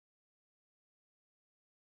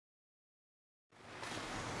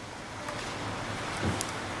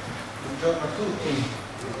Buongiorno a tutti,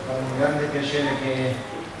 con un grande piacere che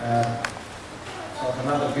sono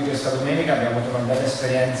tornato qui questa domenica. Abbiamo avuto una bella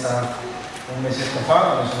esperienza un mesetto fa,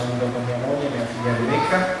 quando sono venuto con mia moglie e mia figlia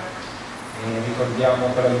Rebecca, e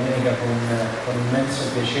ricordiamo quella domenica con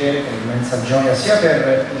immenso piacere, con immensa gioia, sia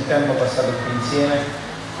per il tempo passato qui insieme,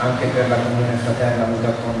 anche per la comunione fraterna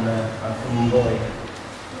avuta con alcuni di voi.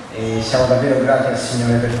 E siamo davvero grati al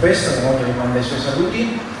Signore per questo. Mia moglie vi manda i suoi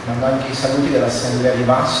saluti, mando anche i saluti dell'Assemblea di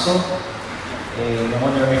Vasto. E mia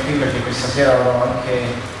moglie non è qui perché questa sera avrò anche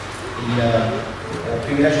il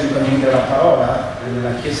privilegio di condividere la parola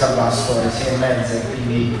nella chiesa a Vasto alle 6:30,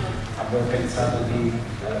 quindi avevo pensato di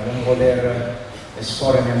non voler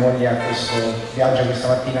esporre mia moglie a questo viaggio questa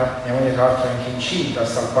mattina. Mia moglie tra l'altro è anche incinta,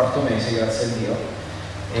 sta al 4º mese, grazie a Dio,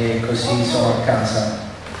 e così sono a casa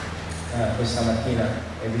questa mattina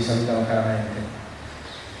e vi salutano caramente.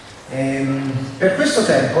 Per questo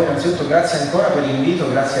tempo, innanzitutto grazie ancora per l'invito,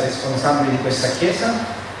 grazie ai responsabili di questa chiesa,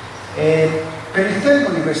 e per il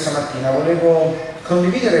tempo di questa mattina volevo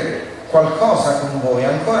condividere qualcosa con voi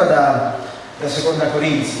ancora da seconda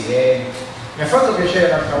Corinzi, e mi ha fatto piacere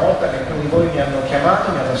l'altra volta che alcuni di voi mi hanno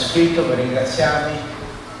chiamato, mi hanno scritto per ringraziarmi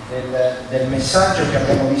del messaggio che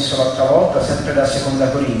abbiamo visto l'altra volta, sempre da seconda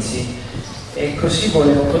Corinzi. E così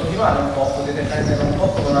volevo continuare un po', potete prendere un po'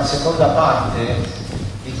 come una seconda parte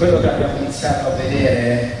di quello che abbiamo iniziato a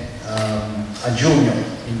vedere a giugno,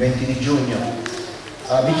 il 20 di giugno.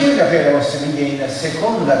 Vi chiedo di aprire le vostre Bibbie in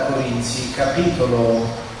seconda Corinzi, capitolo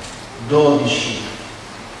 12.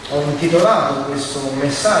 Ho intitolato questo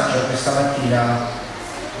messaggio questa mattina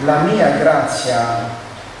 "La mia grazia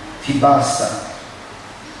ti basta".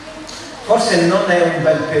 Forse non è un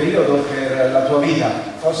bel periodo per la tua vita,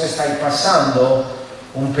 forse stai passando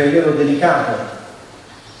un periodo delicato,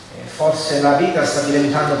 forse la vita sta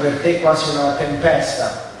diventando per te quasi una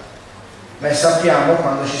tempesta. Beh, sappiamo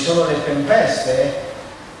quando ci sono le tempeste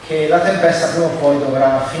che la tempesta prima o poi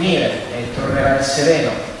dovrà finire e tornerà il sereno.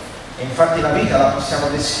 E infatti la vita la possiamo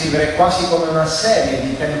descrivere quasi come una serie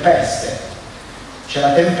di tempeste. C'è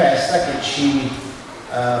la tempesta che ci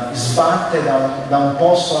sbatte da un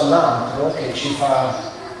posto all'altro, che ci fa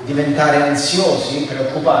diventare ansiosi,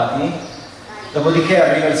 preoccupati, dopodiché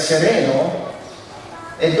arriva il sereno,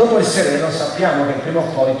 e dopo il sereno sappiamo che prima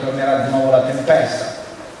o poi tornerà di nuovo la tempesta.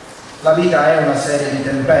 La vita è una serie di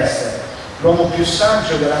tempeste. L'uomo più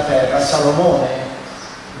saggio della terra, Salomone,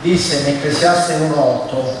 disse in Ecclesiaste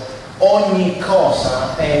 1:8: ogni cosa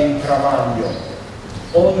è in travaglio,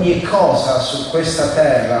 ogni cosa su questa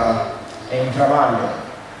terra è in travaglio.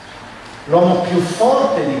 L'uomo più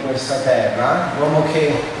forte di questa terra, l'uomo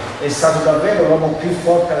che è stato davvero l'uomo più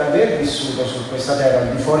forte ad aver vissuto su questa terra al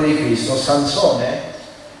di fuori di Cristo, Sansone,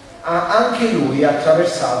 ha anche lui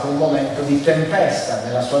attraversato un momento di tempesta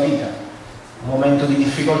nella sua vita, un momento di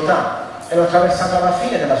difficoltà, e l'ha attraversato alla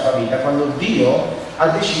fine della sua vita, quando Dio ha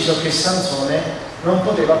deciso che Sansone non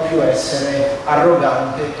poteva più essere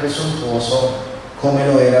arrogante e presuntuoso come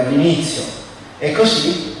lo era all'inizio, e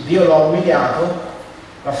così Dio l'ha umiliato,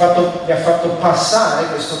 gli ha fatto passare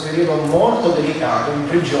questo periodo molto delicato in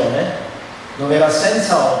prigione, dove era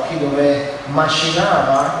senza occhi, dove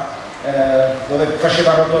macinava, dove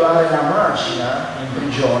faceva rotolare la macina in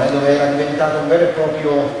prigione, dove era diventato un vero e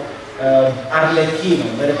proprio arlecchino,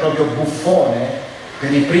 un vero e proprio buffone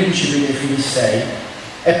per i principi dei Filistei.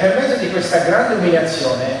 E per mezzo di questa grande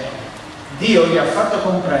umiliazione Dio gli ha fatto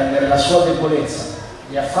comprendere la sua debolezza,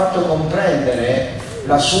 gli ha fatto comprendere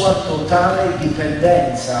la sua totale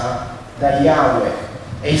dipendenza da Yahweh.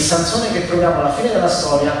 E il Sansone che troviamo alla fine della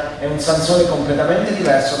storia è un Sansone completamente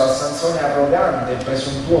diverso dal Sansone arrogante e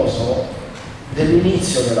presuntuoso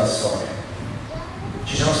dell'inizio della storia.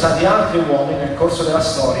 Ci sono stati altri uomini nel corso della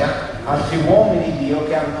storia, altri uomini di Dio,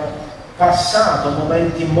 che hanno passato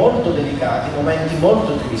momenti molto delicati, momenti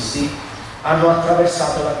molto tristi, hanno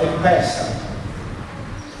attraversato la tempesta.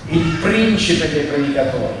 Il principe dei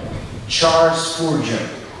predicatori, Charles Spurgeon,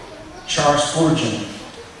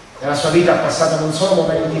 nella sua vita ha passato non solo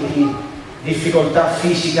momenti di difficoltà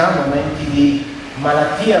fisica, momenti di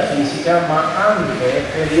malattia fisica, ma anche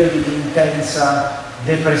periodi di intensa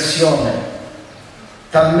depressione,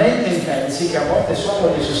 talmente intensi che a volte sua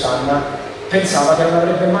moglie Susanna pensava che non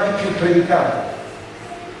avrebbe mai più predicato.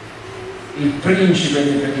 Il principe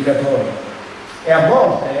dei predicatori. E a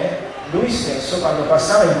volte lui stesso, quando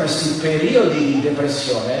passava in questi periodi di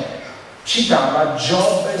depressione, citava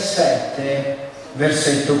Giobbe 7,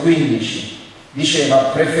 versetto 15. Diceva: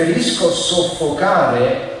 preferisco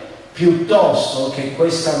soffocare piuttosto che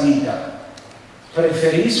questa vita.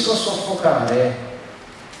 Preferisco soffocare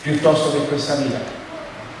piuttosto che questa vita.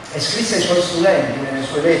 E scrisse ai suoi studenti nelle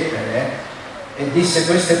sue lettere e disse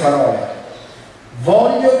queste parole: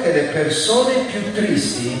 voglio che le persone più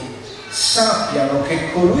tristi sappiano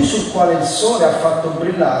che colui sul quale il sole ha fatto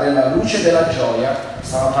brillare la luce della gioia,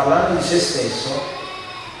 stava parlando di se stesso,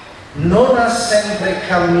 non ha sempre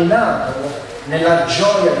camminato nella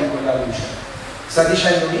gioia di quella luce. Sta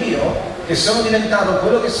dicendo: io che sono diventato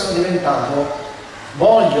quello che sono diventato,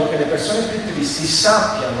 voglio che le persone più tristi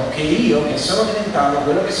sappiano che io che sono diventato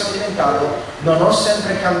quello che sono diventato non ho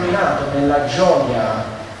sempre camminato nella gioia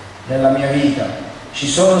nella mia vita. Ci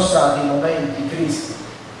sono stati momenti tristi,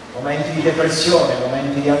 momenti di depressione,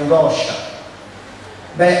 momenti di angoscia.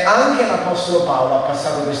 Anche l'Apostolo Paolo ha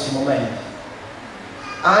passato questi momenti.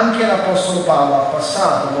 Anche l'Apostolo Paolo ha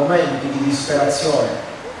passato momenti di disperazione.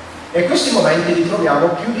 E questi momenti li troviamo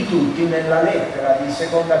più di tutti nella lettera di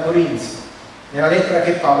Seconda Corinzi, nella lettera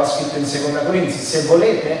che Paolo ha scritto in Seconda Corinzi. Se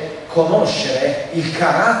volete conoscere il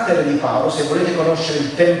carattere di Paolo, se volete conoscere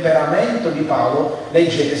il temperamento di Paolo,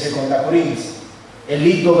 leggete Seconda Corinzi. È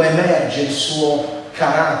lì dove emerge il suo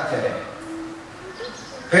carattere.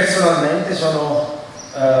 Personalmente sono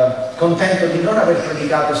contento di non aver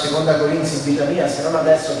predicato Seconda Corinzi in vita mia, se non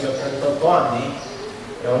adesso che ho 38 anni.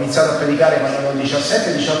 Ho iniziato a predicare quando avevo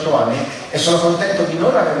 17-18 anni e sono contento di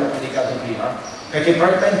non averlo predicato prima, perché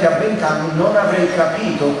probabilmente a 20 anni non avrei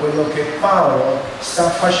capito quello che Paolo sta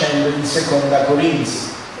facendo in Seconda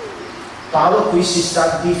Corinzi. Paolo qui si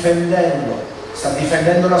sta difendendo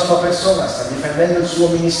la sua persona, sta difendendo il suo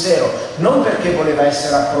ministero, non perché voleva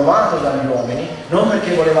essere approvato dagli uomini, non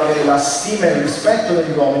perché voleva avere la stima e il rispetto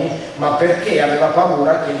degli uomini, ma perché aveva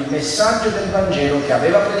paura che il messaggio del Vangelo che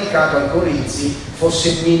aveva predicato ai Corinzi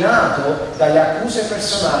fosse minato dalle accuse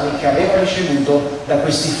personali che aveva ricevuto da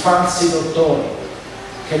questi falsi dottori,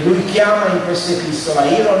 che lui chiama in questa epistola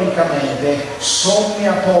ironicamente sommi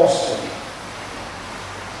apostoli.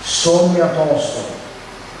 Sommi apostoli.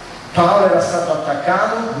 Paolo era stato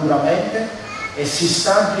attaccato duramente e si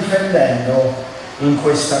sta difendendo in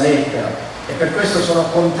questa lettera, e per questo sono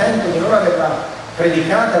contento di non averla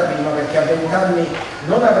predicata prima, perché a 20 anni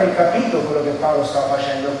non avrei capito quello che Paolo stava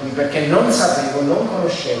facendo qui, perché non sapevo, non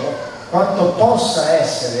conoscevo quanto possa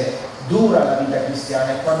essere dura la vita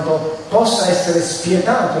cristiana e quanto possa essere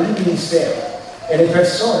spietato il ministero e le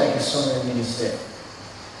persone che sono nel ministero.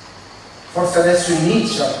 Forse adesso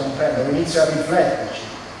inizio a comprendere, inizio a rifletterci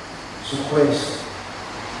su questo.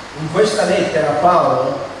 In questa lettera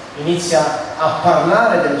Paolo inizia a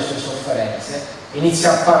parlare delle sue sofferenze,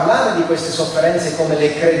 inizia a parlare di queste sofferenze come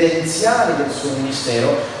le credenziali del suo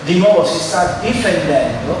ministero. Di nuovo si sta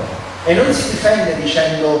difendendo, e non si difende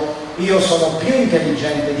dicendo io sono più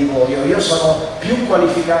intelligente di voi o io sono più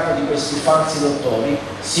qualificato di questi falsi dottori.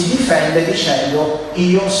 Si difende dicendo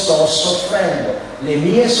io sto soffrendo, le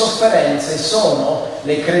mie sofferenze sono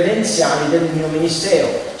le credenziali del mio ministero,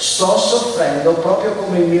 sto soffrendo proprio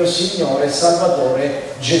come il mio Signore e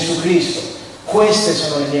Salvatore Gesù Cristo. Queste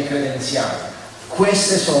sono le mie credenziali,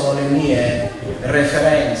 queste sono le mie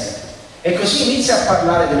referenze. E così inizia a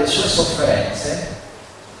parlare delle sue sofferenze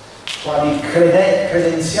quali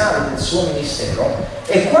credenziali del suo ministero,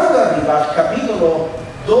 e quando arriva al capitolo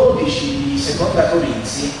 12 di Seconda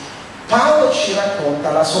Corinzi, Paolo ci racconta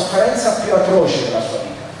la sofferenza più atroce della sua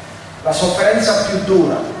vita, la sofferenza più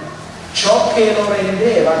dura, ciò che lo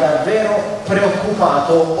rendeva davvero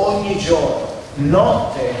preoccupato ogni giorno,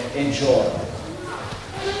 notte e giorno.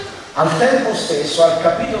 Al tempo stesso, al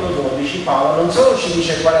capitolo 12, Paolo non solo ci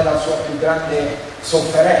dice qual è la sua più grande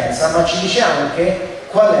sofferenza, ma ci dice anche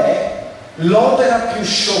qual è l'opera più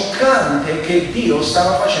scioccante che Dio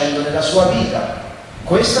stava facendo nella sua vita.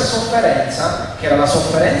 Questa sofferenza, che era la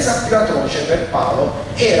sofferenza più atroce per Paolo,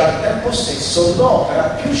 era al tempo stesso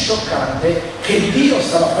l'opera più scioccante che Dio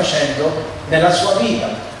stava facendo nella sua vita.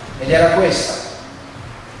 Ed era questa: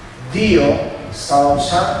 Dio stava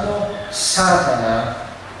usando Satana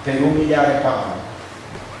per umiliare Paolo.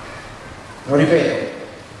 Lo ripeto,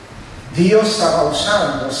 Dio stava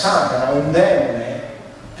usando Satana, un demone,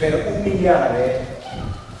 per umiliare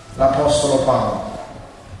l'Apostolo Paolo.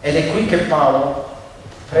 Ed è qui che Paolo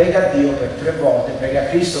prega Dio per 3 volte, prega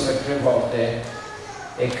Cristo per 3 volte,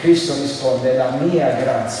 e Cristo risponde: la mia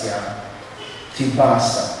grazia ti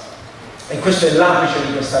basta. E questo è l'apice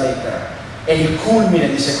di questa lettera, è il culmine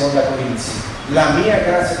di Seconda Corinzi. La mia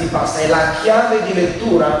grazia ti basta, è la chiave di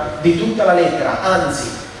lettura di tutta la lettera, anzi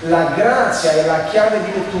la grazia è la chiave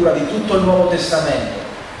di lettura di tutto il Nuovo Testamento.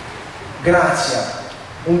 Grazia,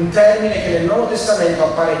 un termine che nel Nuovo Testamento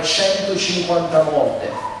appare 150 volte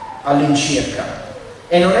all'incirca,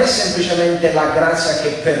 e non è semplicemente la grazia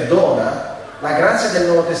che perdona. La grazia del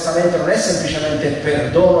Nuovo Testamento non è semplicemente il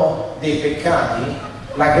perdono dei peccati.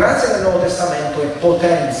 La grazia del Nuovo Testamento è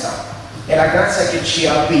potenza, è la grazia che ci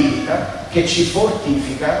abilita, che ci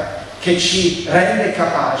fortifica, che ci rende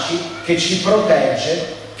capaci, che ci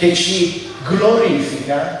protegge, che ci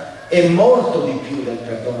glorifica, è molto di più del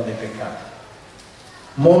perdono dei peccati.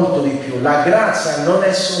 Molto di più. La grazia non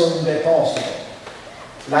è solo un deposito.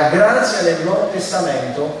 La grazia nel Nuovo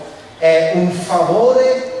Testamento è un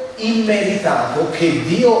favore immeritato che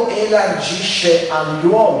Dio elargisce agli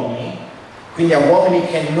uomini, quindi a uomini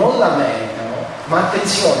che non la meritano, ma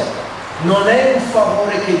attenzione, non è un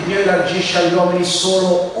favore che Dio elargisce agli uomini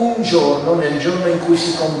solo un giorno, nel giorno in cui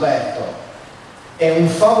si convertono, è un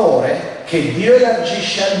favore che Dio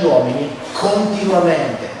elargisce agli uomini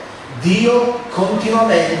continuamente. Dio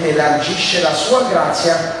continuamente elargisce la sua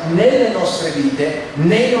grazia nelle nostre vite,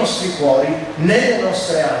 nei nostri cuori, nelle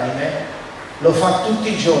nostre anime, lo fa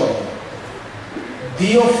tutti i giorni.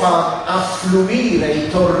 Dio fa affluire i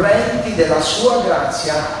torrenti della sua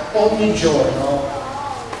grazia ogni giorno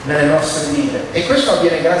nelle nostre vite. E questo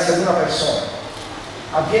avviene grazie ad una persona,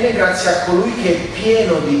 avviene grazie a colui che è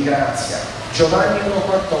pieno di grazia. Giovanni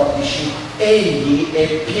 1,14, egli è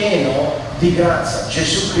pieno di grazia,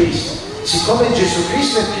 Gesù Cristo. Siccome Gesù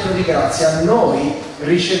Cristo è pieno di grazia, noi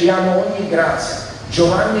riceviamo ogni grazia.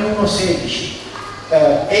 Giovanni 1,16,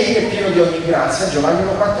 egli è pieno di ogni grazia, Giovanni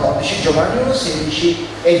 1,14, Giovanni 1,16,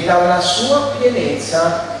 e dalla sua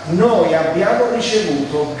pienezza noi abbiamo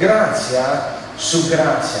ricevuto grazia su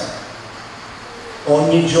grazia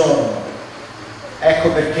ogni giorno. Ecco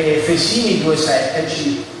perché Efesini 2,7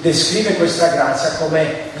 ci descrive questa grazia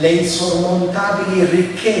come le insormontabili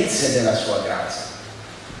ricchezze della sua grazia.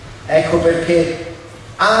 Ecco perché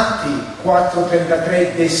Atti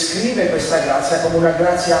 4,33 descrive questa grazia come una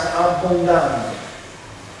grazia abbondante.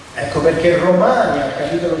 Ecco perché Romani al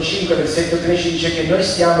capitolo 5 versetto 13 dice che noi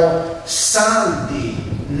stiamo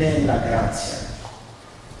saldi nella grazia.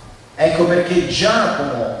 Ecco perché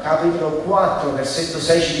Giacomo capitolo 4 versetto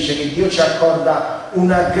 6 ci dice che Dio ci accorda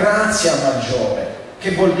una grazia maggiore.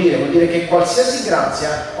 Che vuol dire? Vuol dire che qualsiasi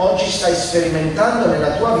grazia oggi stai sperimentando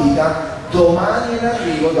nella tua vita, domani in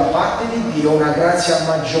arrivo da parte di Dio una grazia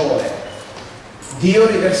maggiore. Dio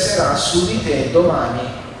riverserà su di te domani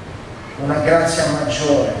una grazia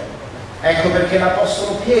maggiore. Ecco perché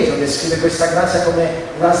l'Apostolo Pietro descrive questa grazia come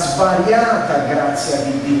la svariata grazia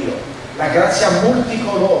di Dio, la grazia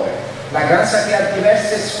multicolore, la grazia che ha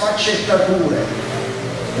diverse sfaccettature,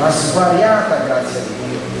 la svariata grazia di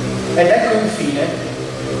Dio. Ed ecco infine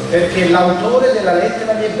perché l'autore della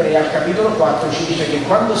lettera agli Ebrei al capitolo 4 ci dice che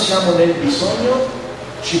quando siamo nel bisogno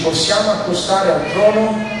ci possiamo accostare al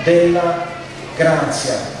trono della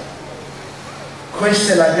grazia.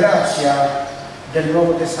 Questa è la grazia del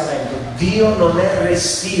Nuovo Testamento. Dio non è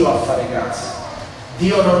restio a fare grazia,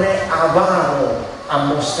 Dio non è avaro a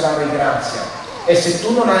mostrare grazia. E se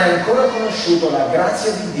tu non hai ancora conosciuto la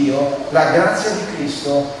grazia di Dio, la grazia di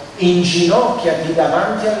Cristo, inginocchiati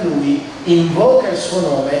davanti a Lui, invoca il suo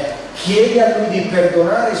nome, chiedi a Lui di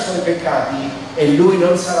perdonare i suoi peccati e Lui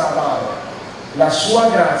non sarà avaro. La sua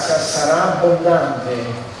grazia sarà abbondante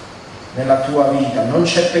nella tua vita. Non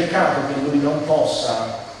c'è peccato che Lui non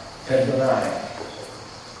possa perdonare.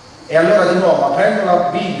 E allora di nuovo, aprendo la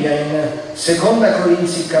Bibbia in 2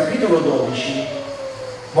 Corinzi capitolo 12,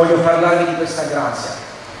 voglio parlarvi di questa grazia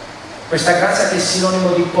che è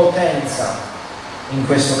sinonimo di potenza in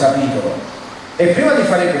questo capitolo. E prima di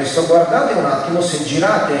fare questo, guardate un attimo, se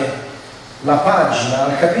girate la pagina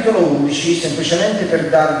al capitolo 11, semplicemente per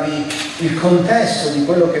darvi il contesto di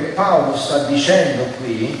quello che Paolo sta dicendo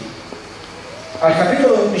qui. Al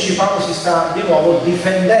capitolo 11 Paolo si sta di nuovo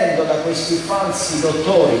difendendo da questi falsi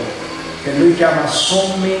dottori che lui chiama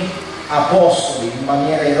sommi apostoli in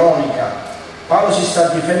maniera ironica. Paolo si sta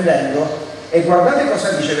difendendo e guardate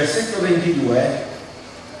cosa dice, versetto 22,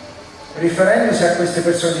 riferendosi a queste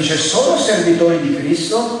persone dice: sono servitori di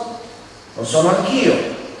Cristo? Lo sono anch'io.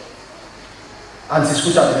 Anzi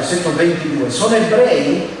scusate, versetto 22, sono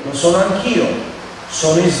ebrei? Lo sono anch'io.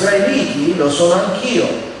 Sono israeliti? Lo sono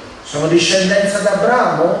anch'io. Sono discendenza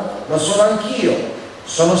d'Abramo? Lo sono anch'io.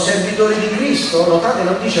 Sono servitori di Cristo? Notate,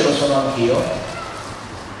 non dice lo sono anch'io,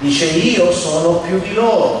 dice io sono più di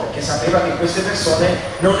loro, perché sapeva che queste persone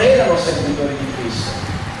non erano servitori di Cristo.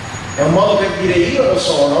 È un modo per dire io lo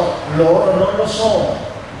sono, loro non lo sono.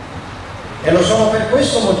 E lo sono per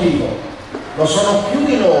questo motivo. Lo sono più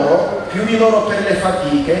di loro per le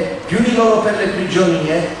fatiche, più di loro per le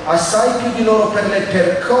prigionie, assai più di loro per le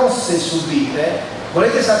percosse subite.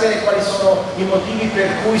 Volete sapere quali sono i motivi per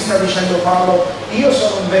cui sta dicendo Paolo io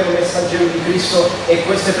sono un vero messaggero di Cristo e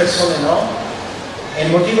queste persone no? E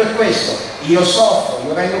il motivo è questo: io soffro,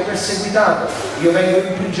 io vengo perseguitato, io vengo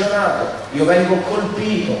imprigionato, io vengo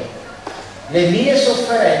colpito. Le mie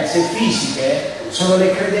sofferenze fisiche sono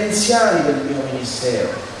le credenziali del mio ministero.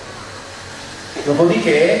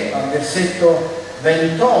 Dopodiché, al versetto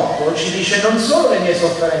 28 ci dice non solo le mie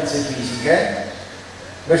sofferenze fisiche,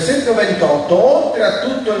 versetto 28, oltre a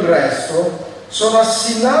tutto il resto sono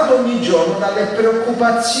assillato ogni giorno dalle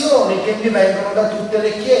preoccupazioni che mi vengono da tutte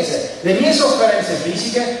le chiese. Le mie sofferenze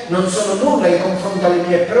fisiche non sono nulla in confronto alle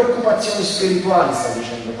mie preoccupazioni spirituali, sta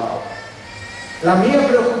dicendo Paolo. La mia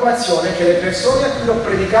preoccupazione è che le persone a cui ho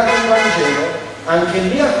predicato il Vangelo, anche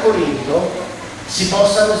lì a Corinto, si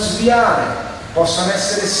possano sviare, possano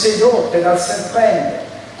essere sedotte dal serpente,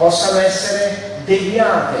 possano essere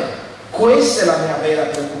deviate. Questa è la mia vera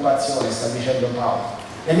preoccupazione, sta dicendo Paolo.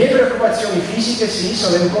 Le mie preoccupazioni fisiche sì,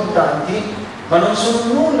 sono importanti, ma non sono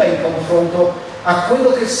nulla in confronto a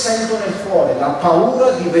quello che sento nel cuore, la paura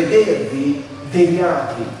di vedervi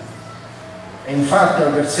deviati. E infatti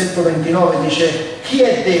al versetto 29 dice: chi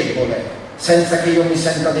è debole senza che io mi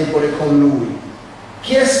senta debole con lui?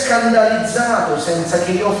 Chi è scandalizzato senza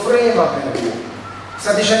che io frema per lui?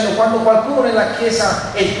 Sta dicendo, quando qualcuno nella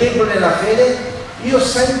Chiesa è debole nella fede, io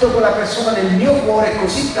sento quella persona nel mio cuore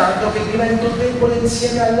così tanto che divento debole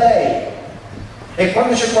insieme a lei. E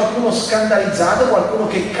quando c'è qualcuno scandalizzato, qualcuno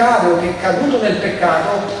che cade o che è caduto nel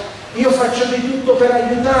peccato, io faccio di tutto per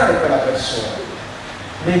aiutare quella persona.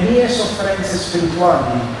 Le mie sofferenze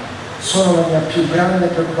spirituali sono la mia più grande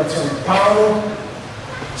preoccupazione. Paolo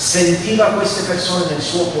sentiva queste persone nel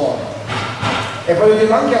suo cuore. E voglio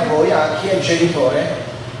dirlo anche a voi, a chi è genitore: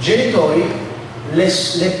 genitori,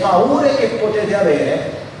 le paure che potete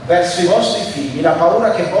avere verso i vostri figli, la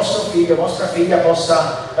paura che vostro figlio, vostra figlia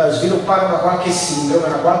possa sviluppare una qualche sindrome,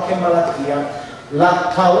 una qualche malattia,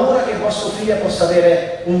 la paura che vostro figlio possa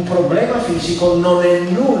avere un problema fisico non è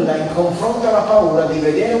nulla in confronto alla paura di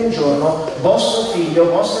vedere un giorno vostro figlio,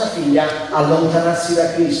 vostra figlia allontanarsi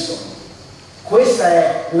da Cristo. Questa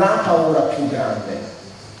è la paura più grande,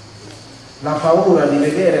 la paura di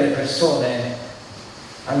vedere le persone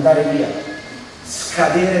andare via,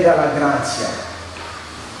 scadere dalla grazia,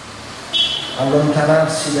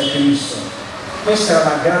 allontanarsi da Cristo. Questa era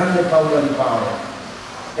la grande paura di Paolo,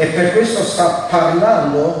 e per questo sta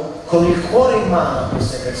parlando con il cuore in mano a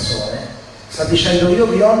queste persone. Sta dicendo: io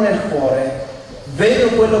vi ho nel cuore,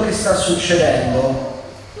 vedo quello che sta succedendo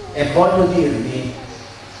e voglio dirvi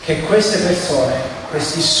che queste persone,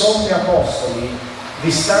 questi sommi apostoli,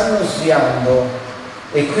 vi stanno sviando,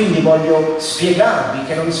 e quindi voglio spiegarvi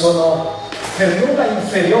che non sono per nulla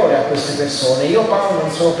inferiore a queste persone. Io, Paolo,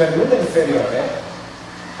 non sono per nulla inferiore,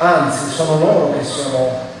 anzi sono loro che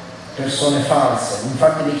sono persone false.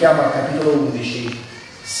 Infatti li chiama al capitolo 11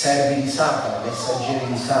 servi di Satana, messaggeri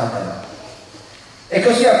di Satana. E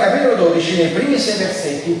così al capitolo 12, nei primi 6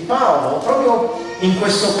 versetti, Paolo, proprio in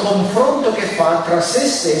questo confronto che fa tra se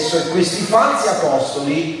stesso e questi falsi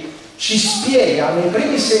apostoli, ci spiega nei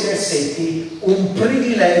primi 6 versetti un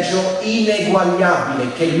privilegio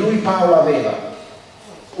ineguagliabile che lui, Paolo, aveva.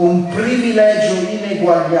 Un privilegio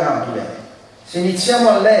ineguagliabile. Se iniziamo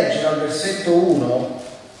a leggere al versetto 1,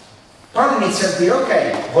 Paolo inizia a dire: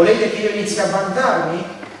 ok, volete che io inizi a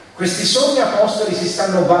vantarmi? Questi sommi apostoli si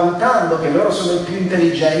stanno vantando che loro sono i più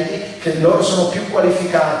intelligenti, che loro sono più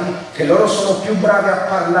qualificati, che loro sono più bravi a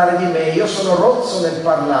parlare di me, io sono rozzo nel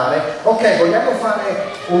parlare. Ok,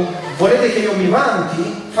 volete che io mi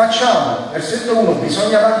vanti? Facciamo. Versetto 1,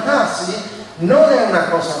 bisogna vantarsi? Non è una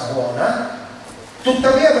cosa buona,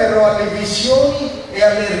 tuttavia verrò alle visioni e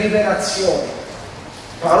alle rivelazioni.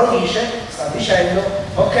 Paolo sta dicendo: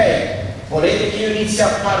 ok, volete che io inizi a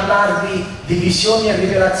parlarvi di visioni e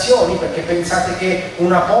rivelazioni perché pensate che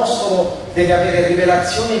un apostolo deve avere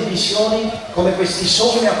rivelazioni e visioni come questi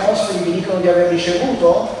sommi apostoli vi dicono di aver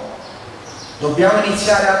ricevuto? Devo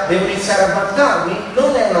iniziare a vantarmi?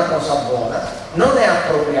 Non è una cosa buona, non è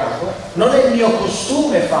appropriato, non è il mio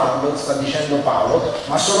costume farlo, sta dicendo Paolo,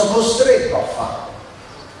 ma sono costretto a farlo.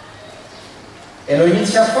 E lo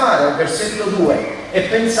inizia a fare al versetto 2, e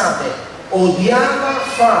pensate, odiava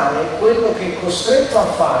fare quello che è costretto a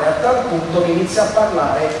fare, a tal punto che inizia a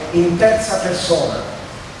parlare in terza persona.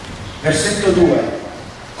 Versetto 2,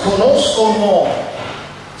 conosco un uomo,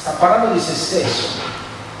 sta parlando di se stesso,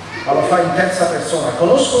 ma lo fa in terza persona.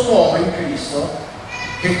 Conosco un uomo in Cristo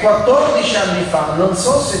che 14 anni fa, non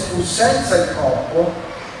so se fu senza il corpo,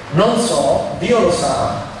 non so, Dio lo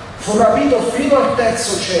sa, fu rapito fino al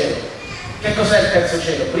terzo cielo. Che cos'è il terzo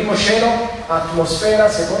cielo? Primo cielo, atmosfera;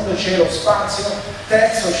 secondo cielo, spazio;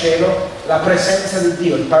 terzo cielo, la presenza di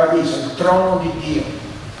Dio, il paradiso, il trono di Dio.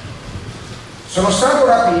 Sono stato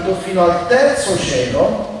rapito fino al terzo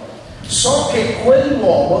cielo, so che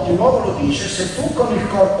quell'uomo, di nuovo lo dice, se fu con il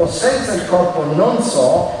corpo, senza il corpo non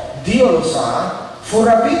so, Dio lo sa, fu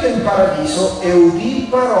rapito in paradiso e udì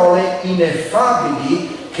parole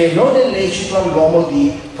ineffabili che non è lecito all'uomo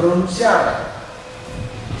di pronunziare.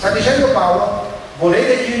 Sta dicendo Paolo,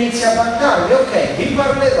 volete che io inizi a vantarvi? Ok, vi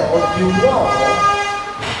parlerò di un uomo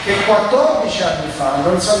che 14 anni fa,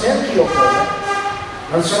 non so neanche io come,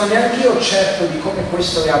 non sono neanche io certo di come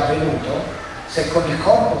questo è avvenuto, se con il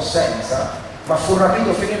corpo o senza, ma fu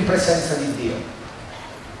rapito fino in presenza di Dio.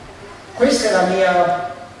 Questa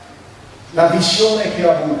è la visione che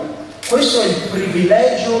ho avuto. Questo è il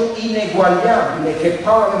privilegio ineguagliabile che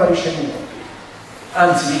Paolo aveva ricevuto.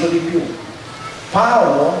 Anzi, dico di più,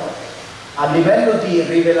 Paolo a livello di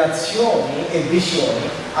rivelazioni e visioni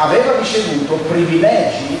aveva ricevuto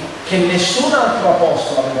privilegi che nessun altro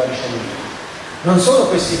apostolo aveva ricevuto. Non solo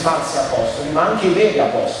questi falsi apostoli, ma anche i veri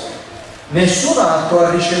apostoli. Nessun altro ha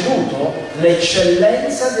ricevuto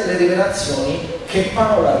l'eccellenza delle rivelazioni che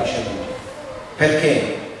Paolo ha ricevuto.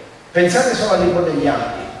 Perché? Pensate solo al libro degli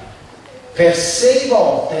Atti. Per 6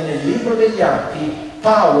 volte nel libro degli Atti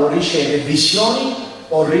Paolo riceve visioni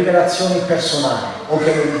o rivelazioni personali o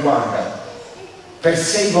che lo riguardano. Per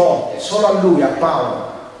 6 volte, solo a lui, a Paolo.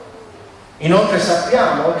 Inoltre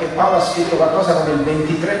sappiamo che Paolo ha scritto qualcosa come il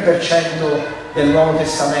 23% del Nuovo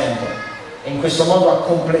Testamento e in questo modo ha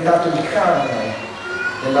completato il canone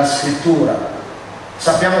della scrittura.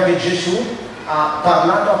 Sappiamo che Gesù ha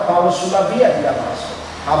parlato a Paolo sulla via di Damasco,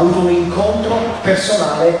 ha avuto un incontro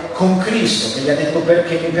personale con Cristo che gli ha detto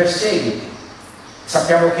perché mi perseguiti.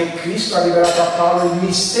 Sappiamo che Cristo ha rivelato a Paolo il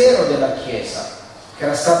mistero della Chiesa che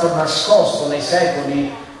era stato nascosto nei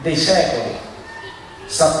secoli dei secoli.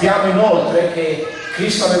 Sappiamo inoltre che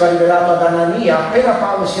Cristo aveva rivelato ad Anania, appena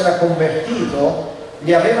Paolo si era convertito,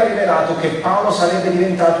 gli aveva rivelato che Paolo sarebbe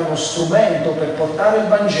diventato uno strumento per portare il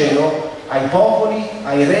Vangelo ai popoli,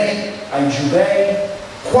 ai re, ai giudei.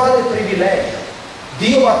 Quale privilegio!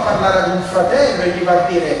 Dio va a parlare ad un fratello e gli va a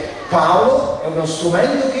dire: Paolo è uno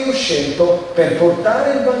strumento che io ho scelto per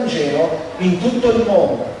portare il Vangelo in tutto il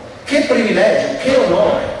mondo. Che privilegio, che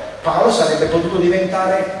onore! Paolo sarebbe potuto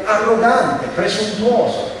diventare arrogante,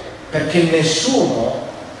 presuntuoso, perché nessuno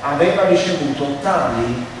aveva ricevuto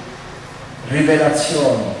tali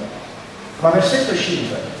rivelazioni. Ma versetto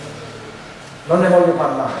 5, non ne voglio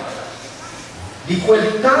parlare. Di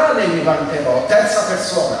quel tale mi vanterò, terza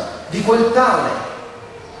persona, di quel tale,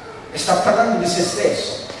 e sta parlando di se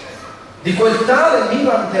stesso. Di quel tale mi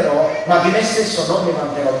vanterò, ma di me stesso non mi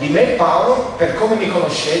vanterò. Di me, Paolo, per come mi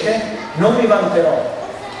conoscete, non mi vanterò.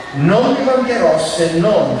 Non mi vanterò se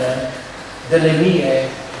non delle mie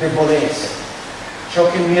debolezze.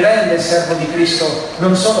 Ciò che mi rende servo di Cristo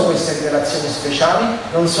non sono queste rivelazioni speciali,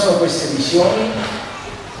 non sono queste visioni.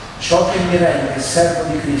 Ciò che mi rende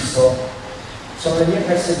servo di Cristo sono le mie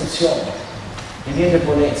persecuzioni, le mie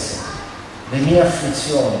debolezze, le mie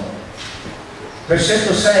afflizioni.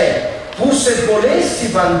 Versetto 6: pur se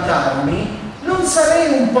volessi vantarmi, non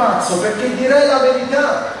sarei un pazzo, perché direi la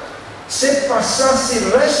verità. Se passassi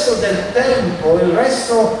il resto del tempo, il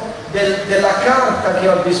resto della carta che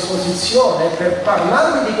ho a disposizione per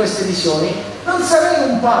parlarvi di queste visioni, non sarei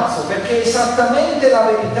un pazzo, perché è esattamente la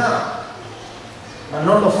verità. Ma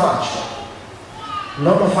non lo faccio.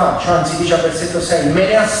 Non lo faccio, anzi dice al versetto 6, me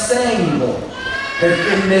ne astengo,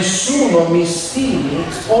 perché nessuno mi stimi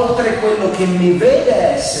oltre quello che mi vede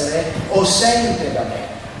essere o sente da me.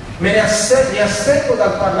 Mi astengo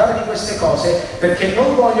dal parlare di queste cose perché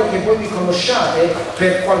non voglio che voi mi conosciate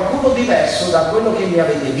per qualcuno diverso da quello che mi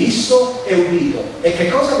avete visto e udito. E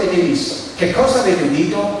che cosa avete visto? Che cosa avete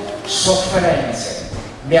udito? Sofferenze.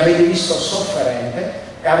 Mi avete visto sofferente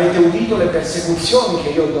e avete udito le persecuzioni che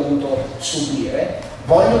io ho dovuto subire.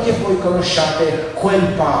 Voglio che voi conosciate quel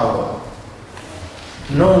Paolo,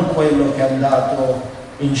 non quello che è andato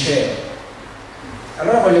in cielo.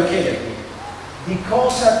 Allora voglio chiedervi, di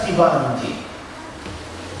cosa ti vanti?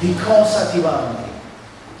 Di cosa ti vanti?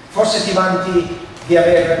 Forse ti vanti di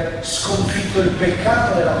aver sconfitto il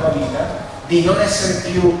peccato nella tua vita, di non essere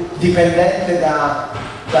più dipendente da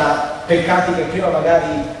peccati che prima magari,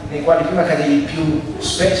 nei quali prima cadevi più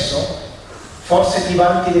spesso. Forse ti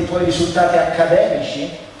vanti dei tuoi risultati accademici,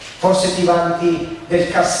 forse ti vanti del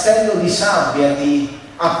castello di sabbia, di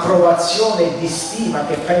approvazione e di stima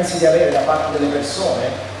che pensi di avere da parte delle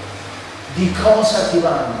persone. Di cosa ti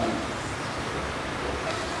vanti?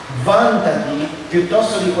 Vantati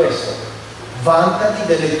piuttosto di questo, vantati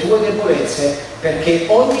delle tue debolezze, perché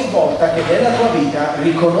ogni volta che nella tua vita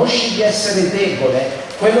riconosci di essere debole,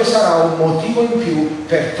 quello sarà un motivo in più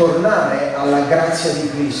per tornare alla grazia di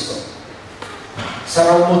Cristo.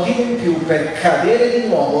 Sarà un motivo in più per cadere di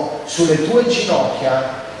nuovo sulle tue ginocchia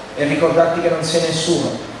e ricordarti che non sei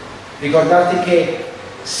nessuno, ricordarti che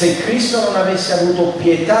se Cristo non avesse avuto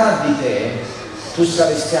pietà di te, tu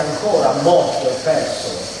saresti ancora morto e perso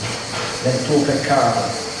nel tuo peccato.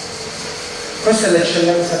 Questa è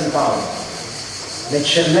l'eccellenza di Paolo,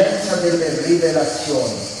 l'eccellenza delle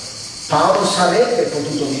rivelazioni. Paolo sarebbe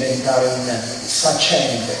potuto diventare un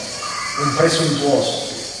saccente, un presuntuoso,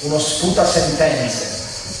 uno sputasentenze,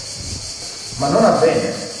 ma non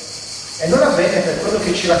avvenne. E non avvenne per quello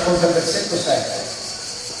che ci racconta il versetto 7.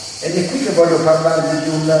 Ed è qui che voglio parlarvi di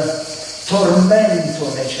un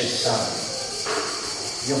tormento necessario.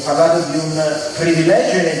 Vi ho parlato di un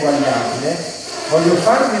privilegio ineguagliabile, voglio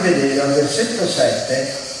farvi vedere al versetto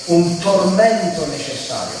 7 un tormento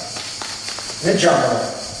necessario.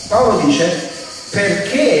 Leggiamolo. Paolo dice: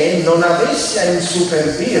 perché non avessi a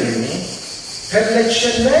insuperbirmi per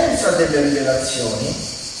l'eccellenza delle rivelazioni,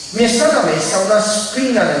 mi è stata messa una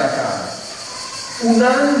spina nella carne, un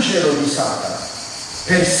angelo di Satana,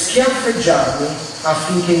 per schiaffeggiarmi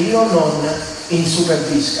affinché io non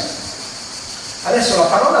insuperbisca. Adesso la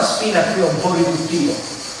parola spina qui è un po' riduttivo,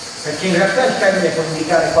 perché in realtà il termine può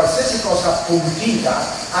indicare qualsiasi cosa appuntita,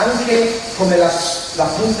 anche come la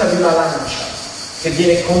punta di una lancia, che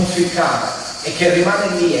viene conficcata e che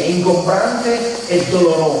rimane lì, è ingombrante e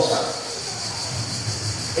dolorosa.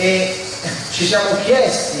 E ci siamo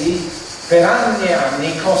chiesti per anni e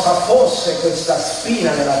anni cosa fosse questa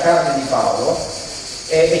spina nella carne di Paolo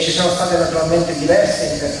e ci sono state naturalmente diverse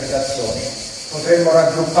interpretazioni. Potremmo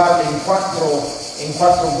raggrupparle in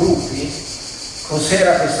quattro gruppi.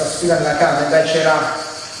 Cos'era questa spina nella carne? Beh, c'era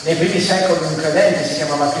nei primi secoli un credente, si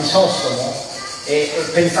chiamava Crisostomo, e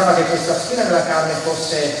pensava che questa spina nella carne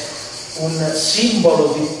fosse un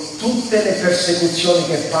simbolo di tutte le persecuzioni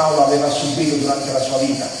che Paolo aveva subito durante la sua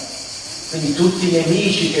vita. Quindi tutti i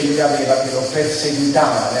nemici che lui aveva, che lo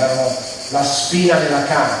perseguitavano, erano la spina nella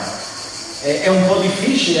carne. È un po'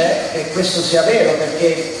 difficile che questo sia vero,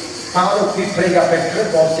 perché Paolo qui prega per 3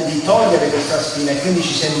 volte di togliere questa spina, e quindi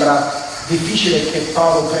ci sembra difficile che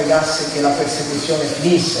Paolo pregasse che la persecuzione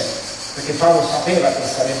finisse, perché Paolo sapeva che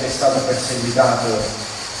sarebbe stato perseguitato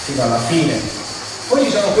fino alla fine. Poi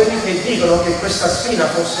ci sono quelli che dicono che questa spina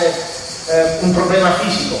fosse un problema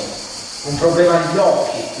fisico, un problema agli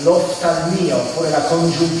occhi, l'oftalmia oppure la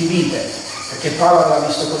congiuntivite, perché Paolo aveva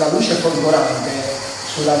visto quella luce folgorante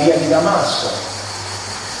sulla via di Damasco.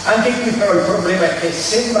 Anche qui però il problema è che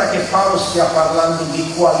sembra che Paolo stia parlando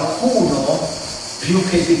di qualcuno più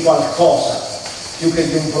che di qualcosa, più che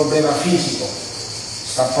di un problema fisico.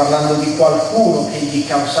 Sta parlando di qualcuno che gli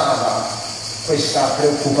causava questa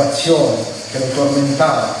preoccupazione, che lo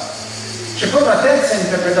tormentava. C'è poi una terza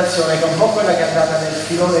interpretazione, che è un po' quella che è andata nel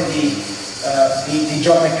filone di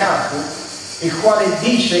John MacArthur, il quale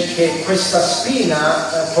dice che questa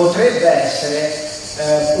spina potrebbe essere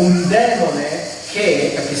un demone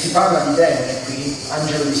che, perché si parla di demone qui,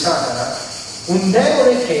 angelo di Satana, un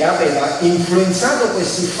demone che aveva influenzato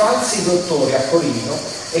questi falsi dottori a Corinto,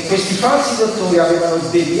 e questi falsi dottori avevano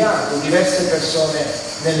deviato diverse persone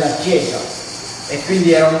nella Chiesa, e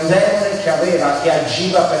quindi era un demone che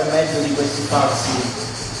agiva per mezzo di questi falsi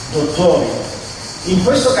dottori. In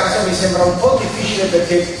questo caso mi sembra un po' difficile,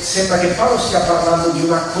 perché sembra che Paolo stia parlando di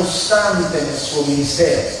una costante nel suo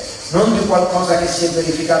ministero, non di qualcosa che si è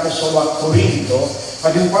verificato solo a Corinto, ma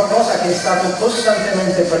di un qualcosa che è stato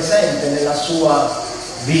costantemente presente nella sua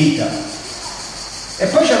vita. E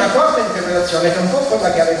poi c'è una quarta interpretazione, che è un po'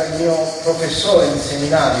 quella che aveva il mio professore in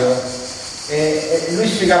seminario, e lui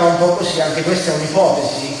spiegava un po' così, anche questa è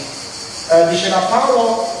un'ipotesi. Diceva: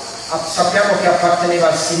 Paolo sappiamo che apparteneva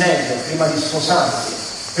al Sinedrio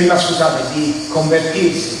di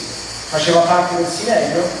convertirsi, faceva parte del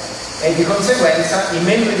Sinedrio, e di conseguenza i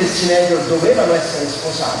membri del Sinedrio dovevano essere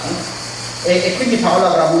sposati, e quindi Paolo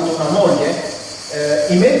avrà avuto una moglie.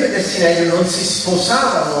 I membri del Sinedrio non si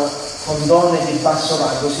sposavano con donne di basso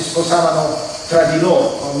rango, si sposavano tra di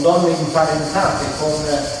loro, con donne imparentate con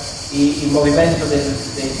il movimento dei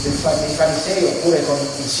farisei oppure con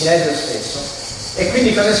il Sinedrio stesso. E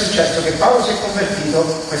quindi cosa è successo? Che Paolo si è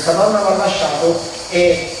convertito, questa donna l'ha lasciato,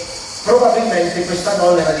 e probabilmente questa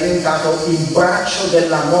donna era diventato il braccio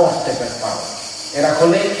della morte per Paolo. Era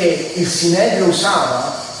colei che il Sinedrio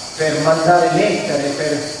usava per mandare lettere,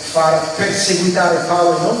 per far perseguitare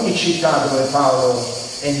Paolo in ogni città dove Paolo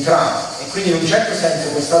entrava. E quindi in un certo senso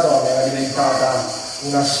questa donna era diventata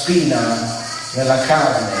una spina nella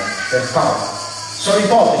carne per Paolo. Sono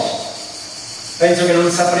ipotesi. Penso che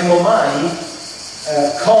non sapremo mai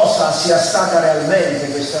cosa sia stata realmente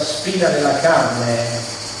questa spina nella carne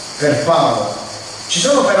per Paolo. Ci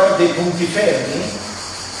sono però dei punti fermi,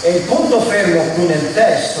 e il punto fermo qui nel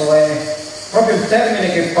testo è proprio il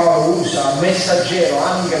termine che Paolo usa, messaggero,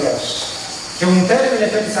 angelos, che è un termine,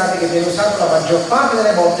 pensate, che viene usato la maggior parte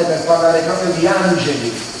delle volte per parlare proprio di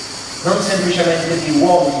angeli, non semplicemente di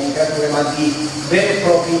uomini, di creature, ma di veri e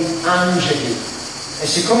propri angeli. E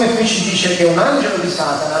siccome qui ci dice che è un angelo di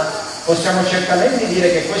Satana, possiamo certamente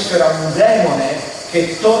dire che questo era un demone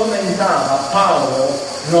che tormentava Paolo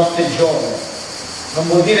notte e giorno. Non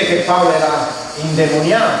vuol dire che Paolo era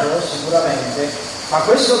indemoniato, sicuramente, ma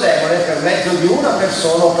questo demone, per mezzo di una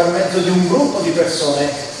persona o per mezzo di un gruppo di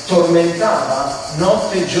persone, tormentava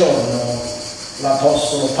notte e giorno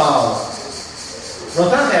l'Apostolo Paolo.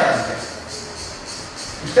 Notate anche,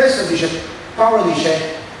 il testo dice, Paolo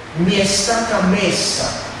dice, mi è stata messa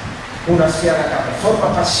una spina nella capra, forma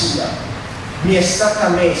passiva, mi è stata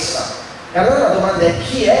messa. E allora la domanda è,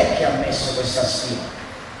 chi è che ha messo questa spina?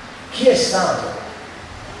 Chi è stato?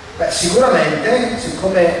 Beh, sicuramente,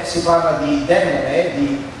 siccome si parla di demone,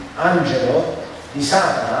 di angelo, di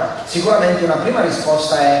Satana, sicuramente una prima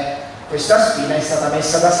risposta è, questa spina è stata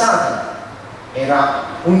messa da Satana. Era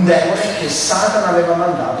un demone che Satana aveva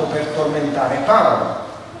mandato per tormentare Paolo.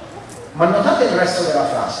 Ma notate il resto della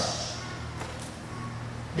frase.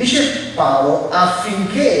 Dice Paolo,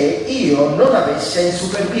 affinché io non avessi a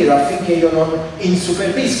insuperbire, affinché io non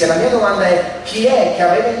insuperbissi. La mia domanda è, chi è che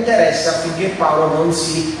aveva interesse affinché Paolo non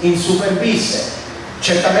si insuperbisse?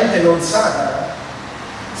 Certamente non Satana.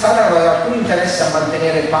 Satana aveva alcun interesse a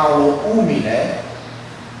mantenere Paolo umile.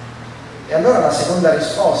 E allora la seconda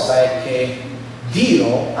risposta è che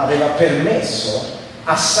Dio aveva permesso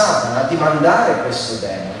a Satana di mandare questo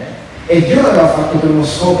demone, e Dio l'aveva fatto per uno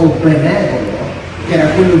scopo benevolo, che era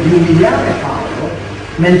quello di umiliare Paolo,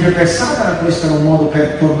 mentre per Satana questo era un modo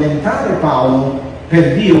per tormentare Paolo,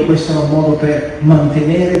 per Dio questo era un modo per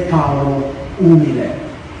mantenere Paolo umile.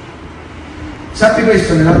 Sappi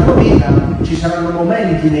questo, nella tua vita ci saranno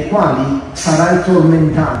momenti nei quali sarai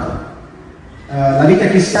tormentato. La vita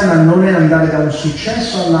cristiana non è andare da un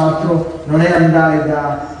successo all'altro, non è andare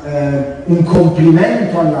da un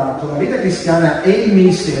complimento all'altro. La vita cristiana e il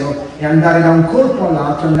ministero è andare da un colpo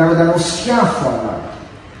all'altro, andare da uno schiaffo all'altro.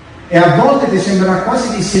 E a volte ti sembrerà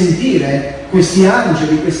quasi di sentire questi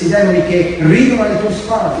angeli, questi demoni che ridono alle tue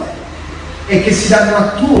spalle e che si danno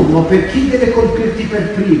a turno per chi deve colpirti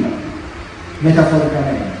per prima,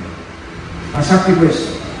 metaforicamente. Ma sappi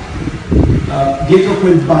questo, dietro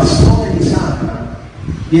quel bastone di Satana,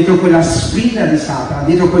 dietro quella spina di Satana,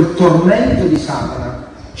 dietro quel tormento di Satana,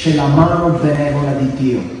 c'è la mano benevola di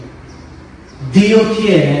Dio. Dio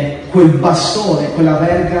tiene quel bastone, quella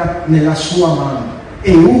verga nella sua mano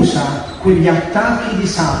e usa quegli attacchi di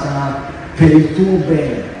Satana per il tuo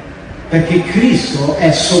bene, perché Cristo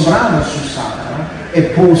è sovrano su Satana e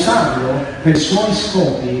può usarlo per i suoi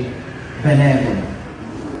scopi benevoli.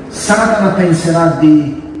 Satana penserà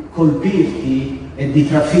di colpirti e di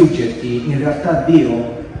trafiggerti, in realtà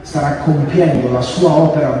Dio starà compiendo la sua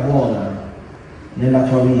opera buona nella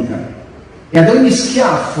tua vita. E ad ogni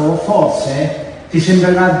schiaffo forse ti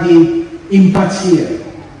sembrerà di impazzire,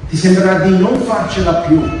 ti sembrerà di non farcela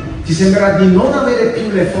più, ti sembrerà di non avere più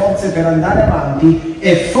le forze per andare avanti,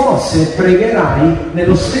 e forse pregherai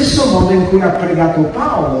nello stesso modo in cui ha pregato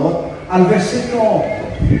Paolo al versetto 8.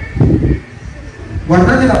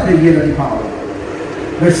 Guardate la preghiera di Paolo.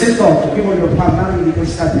 Versetto 8, qui voglio parlarvi di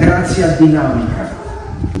questa grazia dinamica.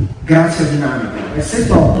 Grazia dinamica.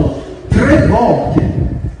 Versetto 8, 3 volte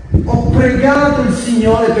ho pregato il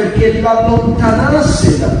Signore perché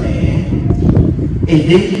l'allontanasse da me,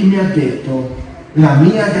 ed Egli mi ha detto, la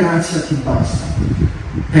mia grazia ti basta,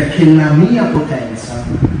 perché la mia potenza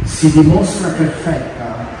si dimostra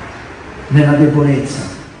perfetta nella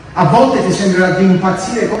debolezza. A volte ti sembrerà di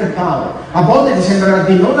impazzire come Paolo, a volte ti sembrerà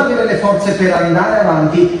di non avere le forze per andare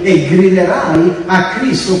avanti e griderai a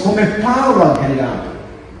Cristo come Paolo ha gridato.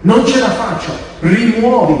 Non ce la faccio,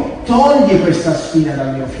 rimuovi, togli questa spina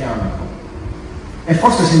dal mio fianco. E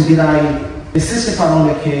forse sentirai le stesse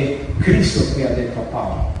parole che Cristo qui ha detto a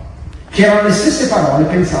Paolo, che erano le stesse parole,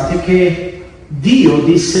 pensate, che Dio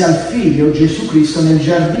disse al figlio Gesù Cristo nel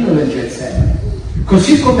giardino del Getsemani.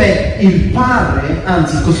 Così come il Padre,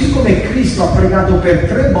 anzi così come Cristo ha pregato per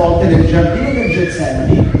 3 volte nel giardino del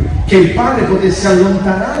Getsemani che il Padre potesse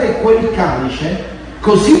allontanare quel calice,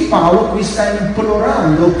 così Paolo qui sta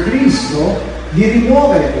implorando Cristo di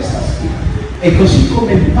rimuovere questa spina. E così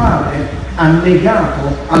come il Padre ha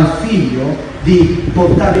negato al figlio di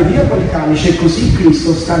portare via quel calice, così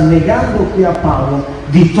Cristo sta negando qui a Paolo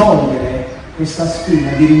di togliere questa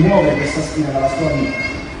spina, di rimuovere questa spina dalla sua vita.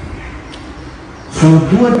 Sono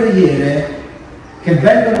 2 preghiere che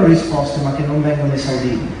vengono risposte ma che non vengono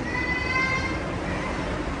esaudite.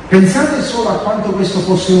 Pensate solo a quanto questo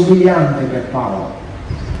fosse umiliante per Paolo.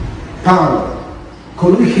 Paolo,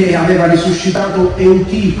 colui che aveva risuscitato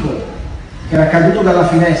Eutico, che era caduto dalla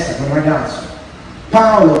finestra, quel ragazzo,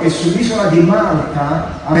 Paolo che sull'isola di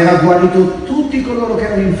Malta aveva guarito tutti coloro che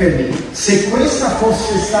erano infermi. Se questa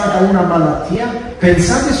fosse stata una malattia,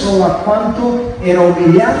 pensate solo a quanto era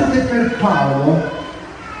umiliante per Paolo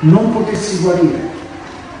non potersi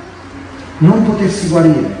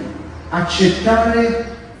guarire, accettare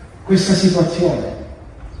questa situazione.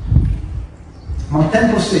 Ma al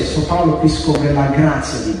tempo stesso Paolo qui scopre la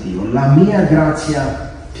grazia di Dio. La mia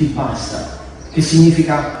grazia ti basta, che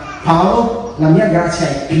significa: Paolo, la mia grazia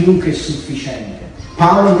è più che sufficiente.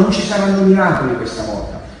 Paolo, non ci saranno miracoli questa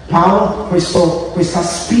volta. Paolo, questa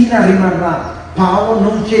spina rimarrà. Paolo,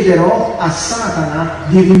 non chiederò a Satana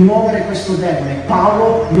di rimuovere questo demone.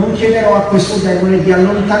 Paolo, non chiederò a questo demone di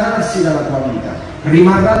allontanarsi dalla tua vita.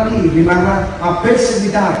 Rimarrà lì, rimarrà a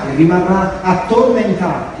perseguitarti, rimarrà a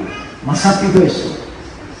tormentarti. Ma sappi questo: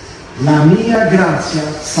 la mia grazia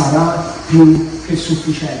sarà più che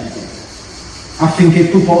sufficiente, affinché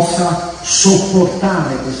tu possa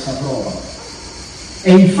sopportare questa prova.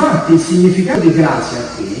 E infatti il significato di grazia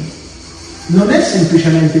qui non è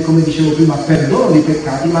semplicemente, come dicevo prima, perdono di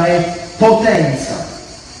peccati, ma è potenza.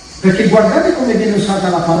 Perché guardate come viene usata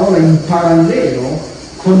la parola in parallelo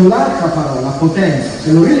con l'altra parola, potenza.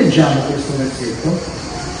 Se lo rileggiamo questo versetto,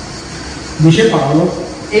 dice Paolo: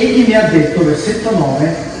 egli mi ha detto, versetto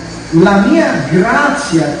 9, la mia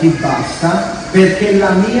grazia ti basta, perché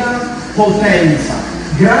la mia potenza.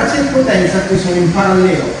 Grazia e potenza qui sono in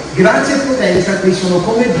parallelo. Grazia e potenza qui sono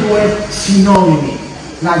come due sinonimi.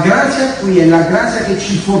 La grazia qui è la grazia che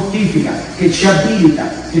ci fortifica, che ci abilita,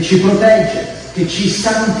 che ci protegge, che ci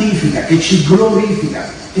santifica, che ci glorifica,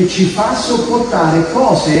 che ci fa sopportare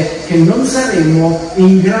cose che non saremmo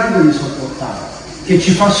in grado di sopportare, che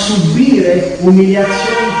ci fa subire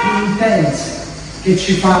umiliazioni più intense, che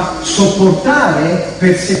ci fa sopportare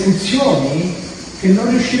persecuzioni che non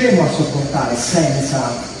riusciremo a sopportare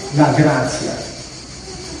senza la grazia.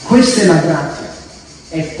 Questa è la grazia,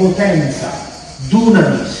 è potenza,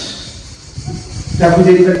 dunamis, da cui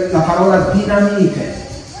deriva la parola dinamiche.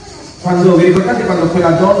 Vi ricordate quando quella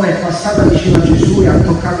donna è passata vicino a Gesù e ha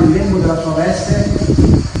toccato il lembo della sua veste?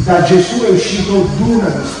 Da Gesù è uscito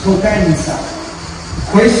dunamis, potenza.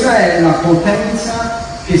 Questa è la potenza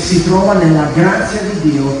che si trova nella grazia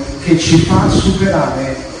di Dio, che ci fa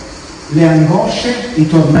superare le angosce, i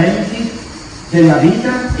tormenti della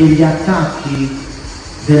vita e gli attacchi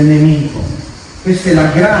del nemico. Questa è la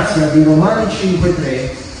grazia di Romani 5,3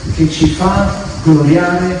 che ci fa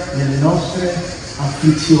gloriare nelle nostre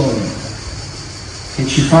afflizioni,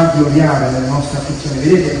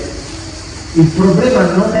 Vedete, il problema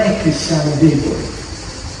non è che siamo deboli,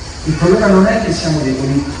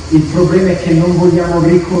 il problema è che non vogliamo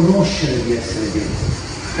riconoscere di essere deboli.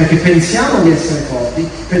 Perché pensiamo di essere forti,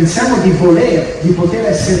 pensiamo di poter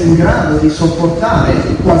essere in grado di sopportare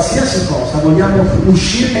qualsiasi cosa, vogliamo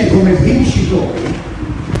uscirne come vincitori.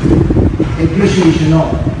 E Dio ci dice: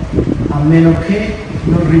 no, a meno che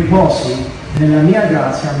non riposi nella mia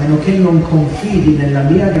grazia, a meno che non confidi nella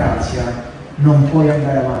mia grazia, non puoi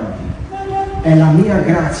andare avanti. È la mia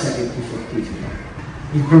grazia che ti fortifica.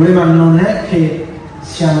 Il problema non è che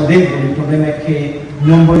siamo deboli, il problema è che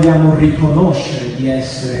non vogliamo riconoscere di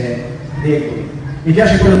essere deboli. Mi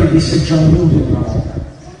piace quello che disse John Newton una volta,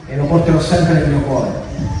 e lo porterò sempre nel mio cuore.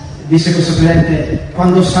 Disse questo credente: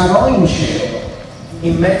 quando sarò in cielo,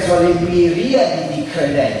 in mezzo alle miriadi di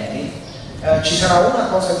credenti, ci sarà una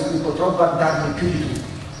cosa di cui potrò vantarmi più di tutti.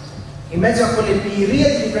 In mezzo a quelle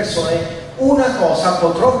miriadi di persone, una cosa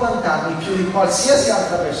potrò vantarmi più di qualsiasi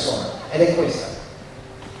altra persona, ed è questa: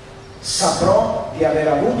 saprò di aver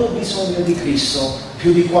avuto bisogno di Cristo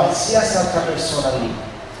più di qualsiasi altra persona lì,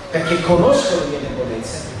 perché conosco le mie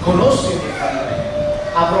debolezze, conosco i miei fallimenti,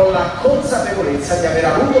 avrò la consapevolezza di aver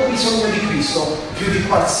avuto bisogno di Cristo più di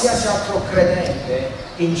qualsiasi altro credente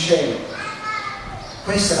in cielo.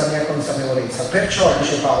 Questa è la mia consapevolezza. Perciò,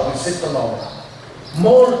 dice Paolo, versetto 9,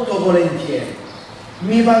 molto volentieri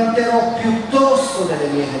mi vanterò piuttosto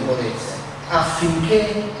delle mie debolezze,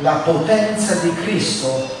 affinché la potenza di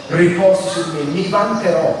Cristo riposi su di me. Mi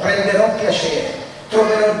vanterò, prenderò piacere,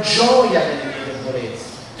 troverò gioia nelle mie debolezze,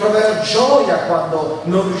 troverò gioia quando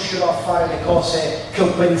non riuscirò a fare le cose che ho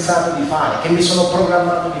pensato di fare, che mi sono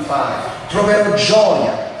programmato di fare. Troverò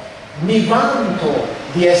gioia, mi vanto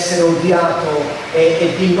di essere odiato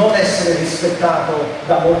e di non essere rispettato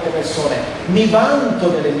da molte persone, mi vanto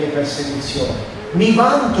delle mie persecuzioni, mi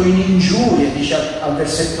vanto in ingiurie, dice al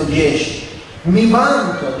versetto 10. Mi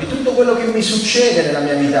vanto di tutto quello che mi succede nella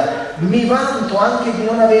mia vita, mi vanto anche di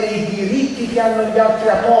non avere i diritti che hanno gli altri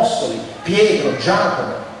apostoli, Pietro,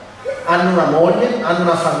 Giacomo. hanno una moglie, hanno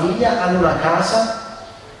una famiglia, hanno una casa,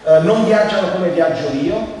 non viaggiano come viaggio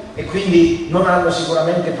io e quindi non hanno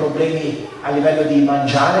sicuramente problemi a livello di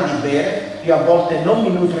mangiare, di bere. Io a volte non mi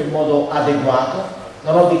nutro in modo adeguato,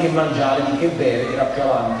 non ho di che mangiare, di che bere, dirà più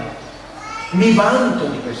avanti. Mi vanto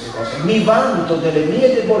di queste cose, mi vanto delle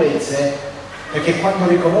mie debolezze, perché quando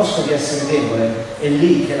riconosco di essere debole è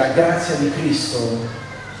lì che la grazia di Cristo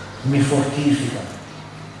mi fortifica.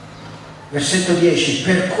 Versetto 10: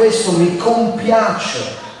 per questo mi compiaccio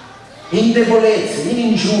in debolezze, in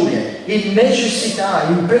ingiurie, in necessità,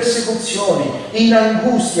 in persecuzioni, in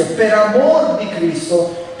angustie, per amor di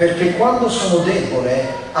Cristo, perché quando sono debole,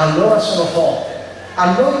 allora sono forte.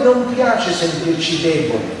 A noi non piace sentirci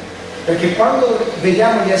deboli, perché quando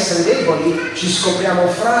vediamo di essere deboli ci scopriamo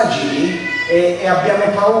fragili e abbiamo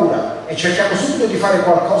paura e cerchiamo subito di fare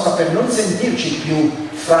qualcosa per non sentirci più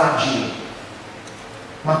fragili.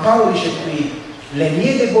 Ma Paolo dice qui: le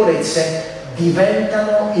mie debolezze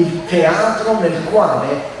diventano il teatro nel quale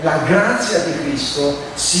la grazia di Cristo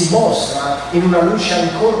si mostra in una luce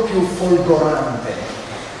ancora più folgorante.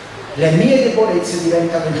 Le mie debolezze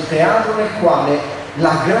diventano il teatro nel quale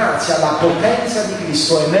la grazia, la potenza di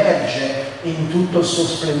Cristo emerge in tutto il suo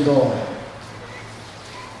splendore.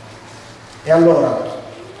 E allora,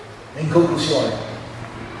 in conclusione,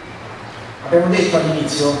 abbiamo detto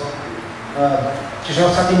all'inizio, ci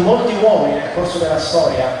sono stati molti uomini nel corso della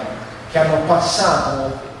storia che hanno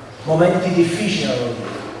passato momenti difficili nella loro vita,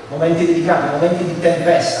 momenti delicati, momenti di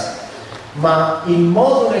tempesta, ma il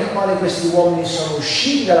modo nel quale questi uomini sono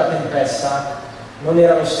usciti dalla tempesta non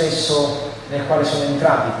era lo stesso nel quale sono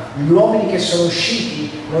entrati. Gli uomini che sono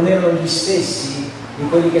usciti non erano gli stessi di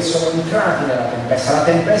quelli che sono entrati nella tempesta. La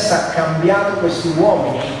tempesta ha cambiato questi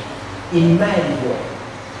uomini in meglio,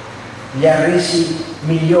 li ha resi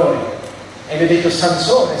migliori. E vi ho detto,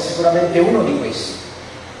 Sansone è sicuramente uno di questi.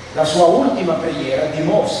 La sua ultima preghiera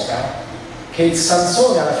dimostra che il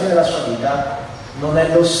Sansone alla fine della sua vita non è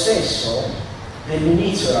lo stesso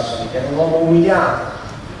dell'inizio della sua vita, è un uomo umiliato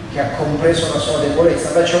che ha compreso la sua debolezza.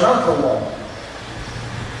 Poi c'è un altro uomo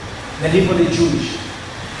nel libro dei Giudici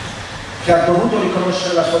che ha dovuto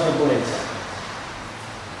riconoscere la sua debolezza.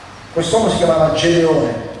 Quest'uomo si chiamava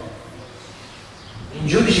Gedeone. In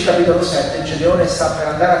Giudici capitolo 7 Gedeone sta per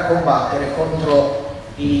andare a combattere contro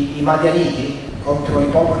i Madianiti, contro i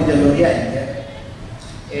popoli dell'Oriente,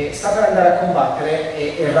 e sta per andare a combattere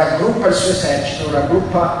e raggruppa il suo esercito,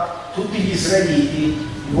 raggruppa tutti gli israeliti,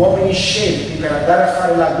 gli uomini scelti per andare a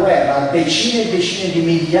fare la guerra a decine e decine di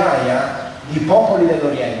migliaia di popoli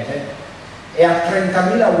dell'Oriente, e ha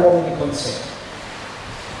 30.000 uomini con sé.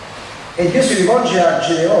 E Dio si rivolge a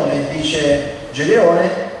Gedeone e dice: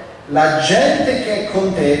 Gedeone, la gente che è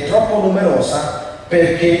con te è troppo numerosa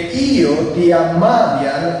perché io dia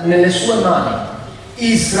Madian nelle sue mani.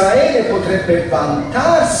 Israele potrebbe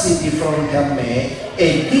vantarsi di fronte a me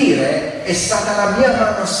e dire: è stata la mia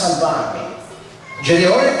mano a salvarmi.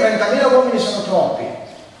 Gedeone, 30.000 uomini sono troppi.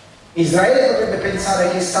 Israele potrebbe pensare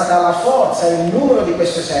che è stata la forza e il numero di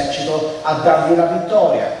questo esercito a dargli la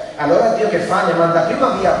vittoria. Allora Dio che fa? Ne manda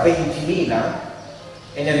prima via 20.000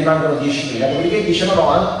 e ne rimangono 10.000, dopodiché dice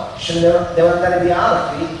no, ce ne devono andare via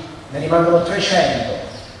altri, ne rimangono 300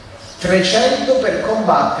 per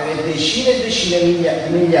combattere decine e decine di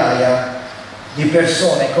migliaia di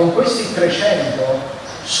persone. Con questi 300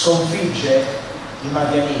 sconfigge i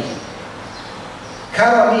Madianiti.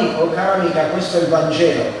 Caro amico, cara amica, questo è il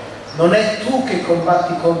Vangelo. Non è tu che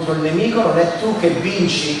combatti contro il nemico, non è tu che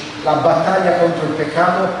vinci la battaglia contro il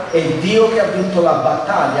peccato, è Dio che ha vinto la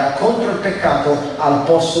battaglia contro il peccato al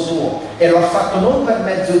posto tuo, e lo ha fatto non per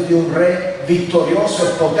mezzo di un re vittorioso e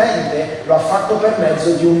potente, lo ha fatto per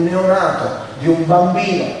mezzo di un neonato, di un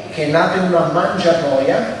bambino che è nato in una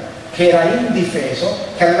mangiatoia, che era indifeso,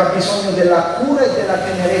 che aveva bisogno della cura e della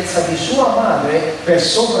tenerezza di sua madre per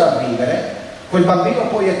sopravvivere. Quel bambino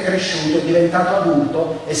poi è cresciuto, è diventato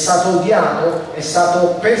adulto, è stato odiato, è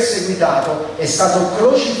stato perseguitato, è stato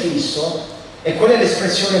crocifisso, e quella è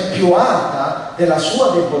l'espressione più alta della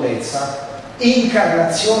sua debolezza,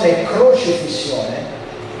 incarnazione e crocifissione,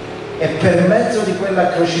 e per mezzo di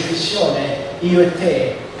quella crocifissione io e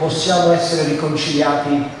te possiamo essere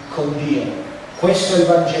riconciliati con Dio. Questo è il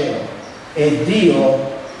Vangelo. È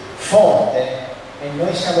Dio forte e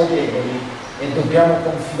noi siamo deboli e dobbiamo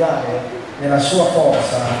confidare nella sua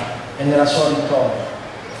forza e nella sua vittoria.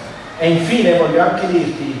 E infine voglio anche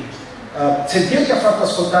dirti, se Dio ti ha fatto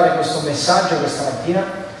ascoltare questo messaggio questa mattina,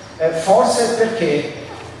 forse è perché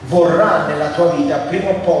vorrà nella tua vita prima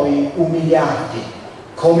o poi umiliarti,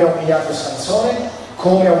 come ha umiliato Sansone,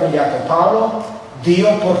 come ha umiliato Paolo.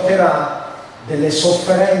 Dio porterà delle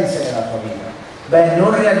sofferenze nella tua vita, Beh,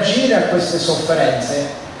 non reagire a queste sofferenze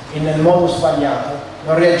nel modo sbagliato,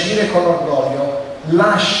 non reagire con orgoglio,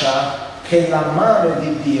 lascia che la mano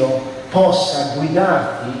di Dio possa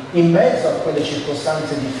guidarti in mezzo a quelle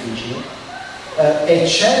circostanze difficili e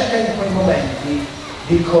cerca in quei momenti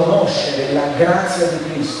di conoscere la grazia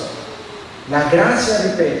di Cristo. La grazia,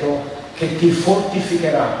 ripeto, che ti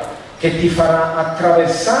fortificherà, che ti farà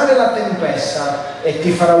attraversare la tempesta e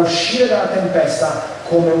ti farà uscire dalla tempesta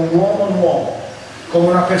come un uomo nuovo, come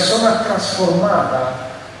una persona trasformata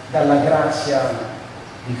dalla grazia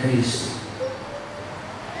di Cristo.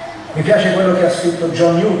 Mi piace quello che ha scritto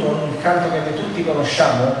John Newton, il canto che noi tutti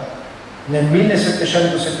conosciamo. Nel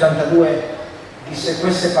 1772 disse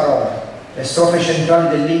queste parole, le strofe centrali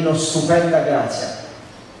dell'inno Stupenda Grazia,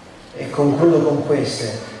 e concludo con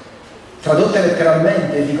queste, tradotte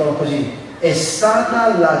letteralmente dicono così: è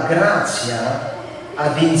stata la grazia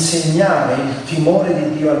ad insegnare il timore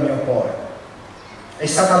di Dio al mio cuore, è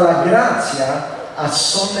stata la grazia a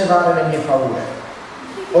sollevare le mie paure.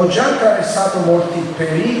 Ho già attraversato molti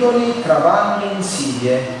pericoli, travagli e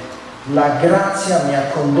insidie. La grazia mi ha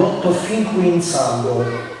condotto fin qui in salvo.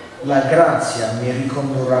 La grazia mi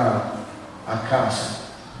ricondurrà a casa.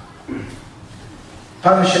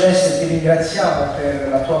 Padre Celeste, ti ringraziamo per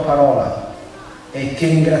la tua parola e ti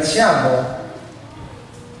ringraziamo,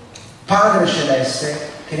 Padre Celeste,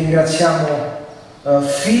 ti ringraziamo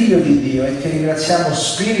Figlio di Dio, e ti ringraziamo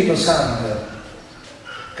Spirito Santo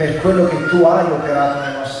per quello che tu hai operato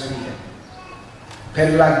nelle nostre vite,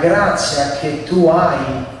 per la grazia che tu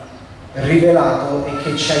hai rivelato e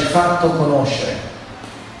che ci hai fatto conoscere,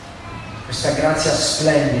 questa grazia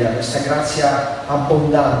splendida, questa grazia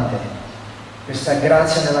abbondante, questa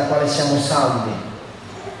grazia nella quale siamo salvi,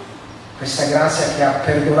 questa grazia che ha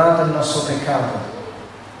perdonato il nostro peccato.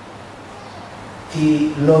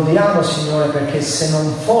 Ti lodiamo, Signore, perché se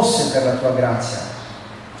non fosse per la tua grazia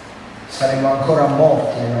saremmo ancora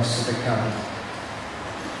morti nei nostri peccati.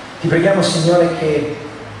 Ti preghiamo, Signore, che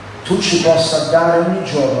tu ci possa dare ogni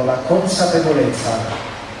giorno la consapevolezza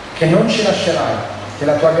che non ci lascerai, che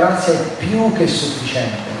la tua grazia è più che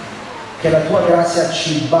sufficiente, che la tua grazia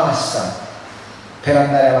ci basta per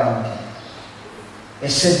andare avanti. E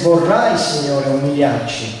se vorrai, Signore,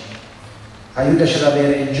 umiliarci, aiutaci ad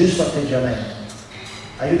avere il giusto atteggiamento,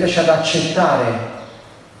 aiutaci ad accettare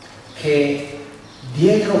che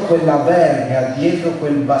dietro quella verga, dietro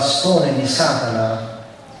quel bastone di Satana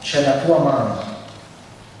c'è la tua mano,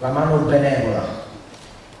 la mano benevola,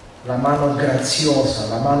 la mano graziosa,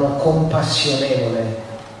 la mano compassionevole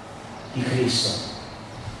di Cristo.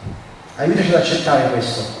 Aiutaci ad accettare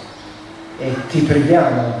questo e ti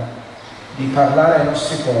preghiamo di parlare ai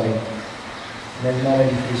nostri cuori nel nome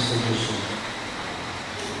di Cristo Gesù.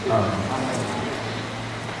 Amen.